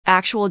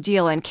actual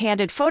deal and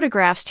candid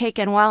photographs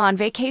taken while on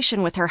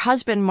vacation with her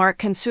husband Mark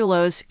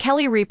Consuelos,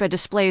 Kelly Ripa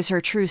displays her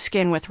true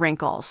skin with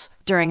wrinkles.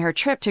 During her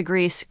trip to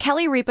Greece,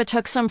 Kelly Ripa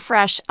took some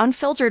fresh,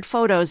 unfiltered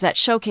photos that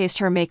showcased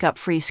her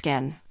makeup-free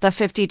skin. The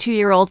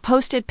 52-year-old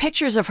posted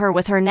pictures of her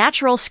with her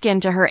natural skin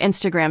to her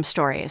Instagram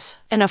stories.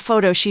 In a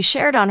photo she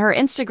shared on her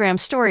Instagram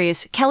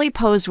stories, Kelly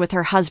posed with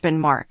her husband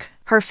Mark.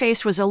 Her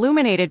face was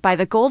illuminated by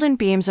the golden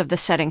beams of the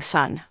setting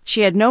sun.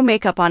 She had no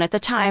makeup on at the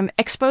time,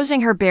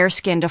 exposing her bare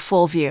skin to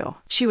full view.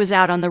 She was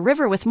out on the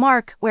river with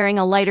Mark, wearing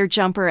a lighter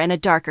jumper and a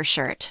darker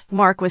shirt.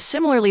 Mark was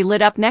similarly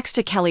lit up next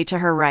to Kelly to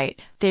her right.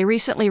 They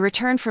recently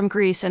returned from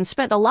Greece and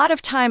spent a lot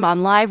of time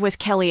on live with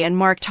Kelly and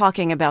Mark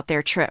talking about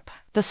their trip.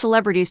 The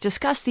celebrities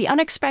discussed the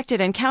unexpected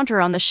encounter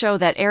on the show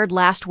that aired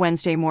last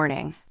Wednesday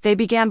morning. They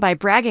began by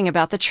bragging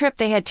about the trip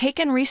they had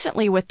taken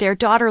recently with their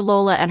daughter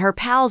Lola and her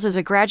pals as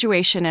a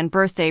graduation and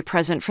birthday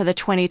present for the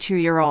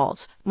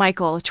 22-year-olds.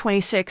 Michael,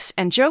 26,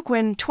 and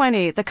Joaquin,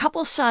 20, the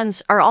couple's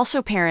sons, are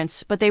also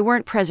parents, but they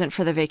weren't present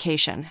for the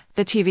vacation.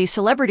 The TV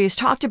celebrities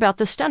talked about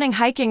the stunning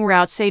hiking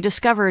routes they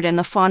discovered and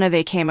the fauna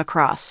they came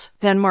across.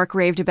 Then Mark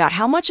raved about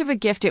how much of a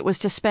gift it was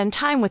to spend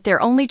time with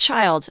their only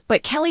child,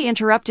 but Kelly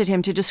interrupted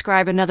him to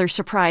describe another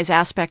surprise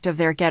aspect of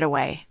their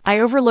getaway. "I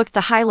overlooked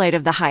the highlight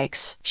of the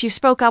hikes," she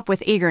spoke up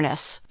with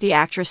eagerness. The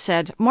actress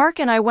said, "Mark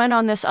and I went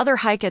on this other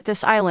hike at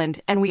this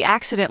island, and we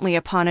accidentally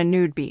upon a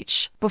nude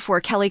beach."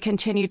 Before Kelly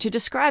continued to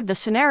describe the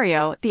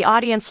scenario, the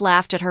audience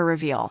laughed at her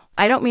reveal.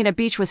 "I don't mean a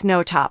beach with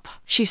no top,"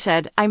 she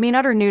said. "I mean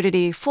utter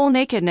nudity, full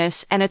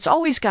nakedness, and it's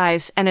always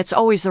guys, and it's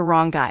always the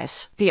wrong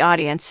guys." The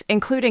audience,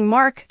 including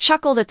Mark,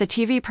 chuckled at the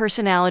TV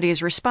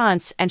personality's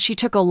response, and she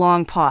took a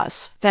long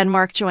pause. Then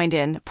Mark joined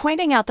in,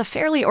 pointing out the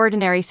fairly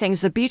ordinary things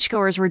the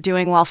beachgoers were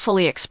doing while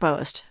fully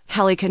exposed.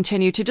 Kelly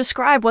continued to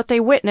describe what they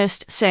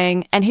witnessed,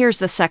 saying, "And here's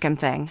the second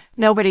thing.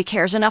 Nobody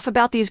cares enough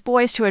about these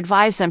boys to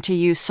advise them to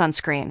use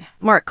sunscreen."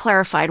 Mark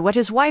clarified what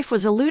his wife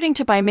was alluding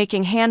to by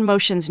making hand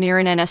motions near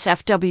an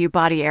NSFW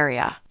body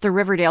area. The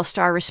Riverdale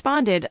star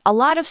responded, "A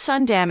lot of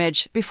sun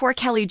damage," before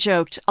Kelly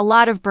joked, "A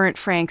lot of burnt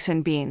franks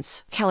and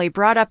beans." Kelly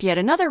brought up yet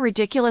another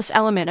ridiculous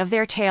element of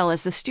their tale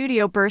as the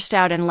studio burst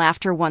out in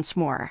laughter once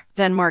more.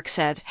 Then Mark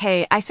said,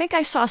 "Hey, I think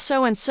I saw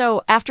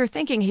so-and-so," after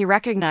thinking he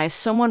recognized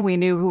someone we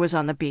knew who was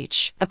on the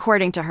beach.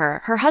 According to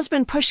her, her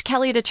husband pushed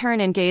Kelly to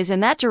turn and gaze in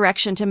that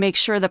direction to make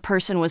sure the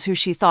person was who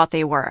she thought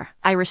they were.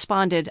 "I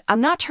responded, 'I'm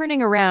not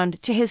turning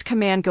around,' to his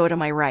command, 'Go to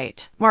my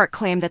right.'" Mark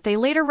claimed that they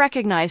later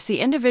recognized the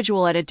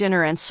individual at a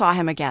dinner and saw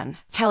him again.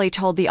 Kelly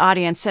told the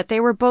audience that they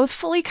were both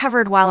fully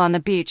covered while on the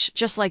beach,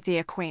 just like the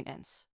acquaintance.